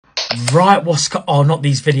Right, oh, not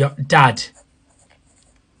these videos. Dad.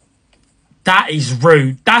 That is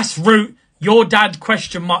rude. That's rude. Your dad,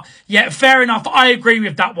 question mark. Yeah, fair enough. I agree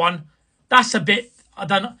with that one. That's a bit, I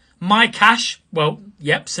don't know. My cash, well,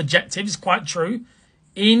 yep, subjective is quite true.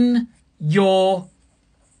 In your...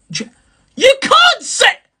 You can't say...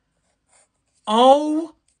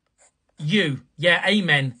 Oh, you. Yeah,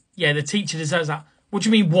 amen. Yeah, the teacher deserves that. What do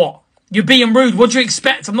you mean, what? You're being rude. What do you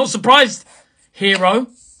expect? I'm not surprised. Hero.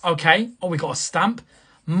 Okay. Oh, we got a stamp.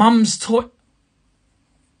 Mum's toy.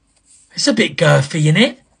 It's a bit girthy,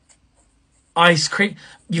 innit? Ice cream.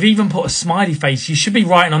 You've even put a smiley face. You should be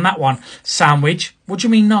writing on that one. Sandwich. What do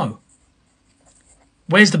you mean, no?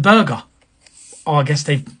 Where's the burger? Oh, I guess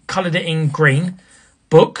they've coloured it in green.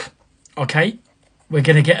 Book. Okay. We're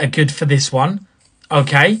going to get a good for this one.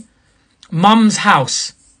 Okay. Mum's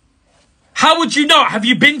house. How would you know? Have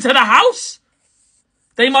you been to the house?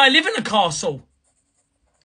 They might live in a castle.